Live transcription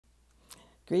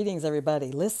Greetings,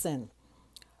 everybody. Listen,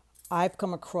 I've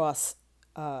come across,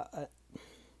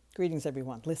 greetings,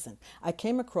 everyone. Listen, I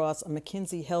came across a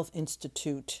McKinsey Health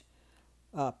Institute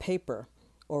paper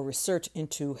or research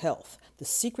into health. The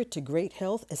secret to great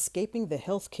health, escaping the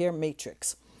healthcare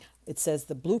matrix. It says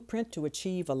the blueprint to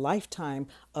achieve a lifetime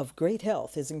of great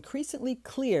health is increasingly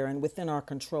clear and within our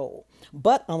control.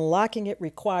 But unlocking it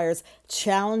requires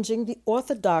challenging the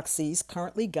orthodoxies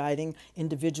currently guiding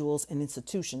individuals and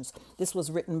institutions. This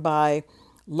was written by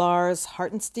Lars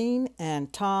Hartenstein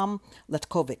and Tom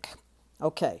Letkovic.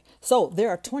 Okay, so there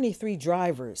are 23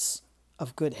 drivers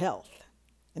of good health.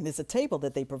 And there's a table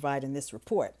that they provide in this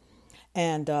report.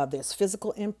 And there's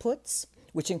physical inputs,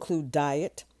 which include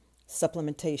diet,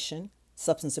 supplementation,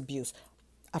 substance abuse.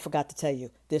 I forgot to tell you,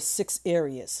 there's 6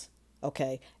 areas,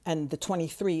 okay? And the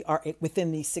 23 are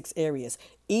within these 6 areas.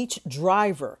 Each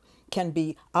driver can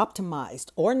be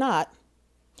optimized or not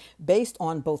based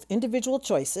on both individual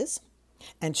choices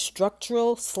and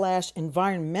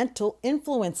structural/environmental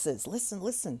influences.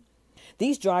 Listen.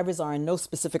 These drivers are in no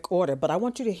specific order, but I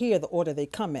want you to hear the order they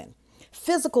come in.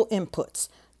 Physical inputs,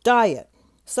 diet,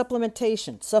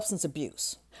 supplementation, substance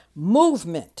abuse,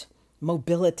 movement,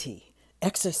 mobility,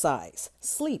 exercise,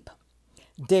 sleep,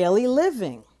 daily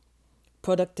living,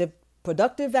 productive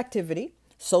activity,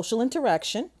 social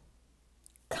interaction,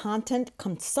 content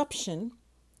consumption,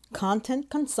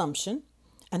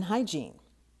 and hygiene.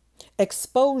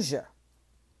 Exposure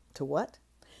to what?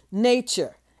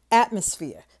 Nature,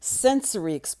 atmosphere,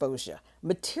 sensory exposure,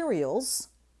 materials,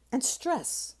 and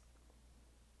stress.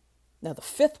 Now, the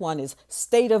 5th one is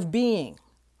state of being.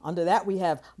 Under that, we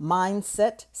have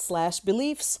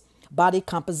mindset/beliefs, body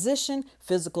composition,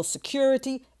 physical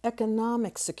security,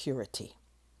 economic security.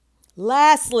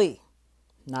 Lastly,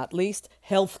 not least,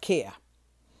 healthcare,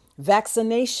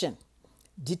 vaccination,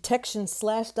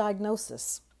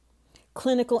 detection/diagnosis,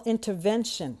 clinical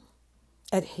intervention,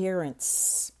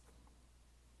 adherence.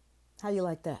 How you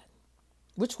like that?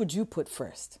 Which would you put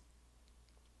first?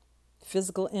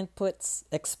 Physical inputs,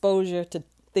 exposure to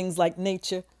things like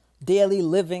nature, daily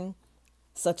living,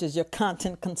 such as your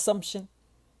content consumption,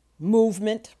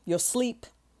 movement, your sleep.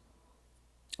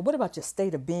 What about your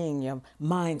state of being, your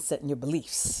mindset, and your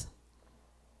beliefs?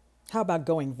 How about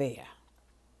going there?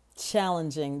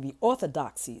 Challenging the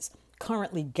orthodoxies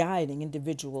currently guiding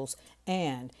individuals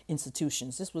and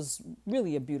institutions. This was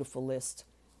really a beautiful list.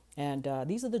 And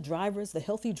these are the drivers, the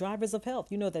healthy drivers of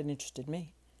health. You know that interested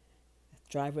me.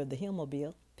 Driver of the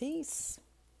HealMobile. Peace.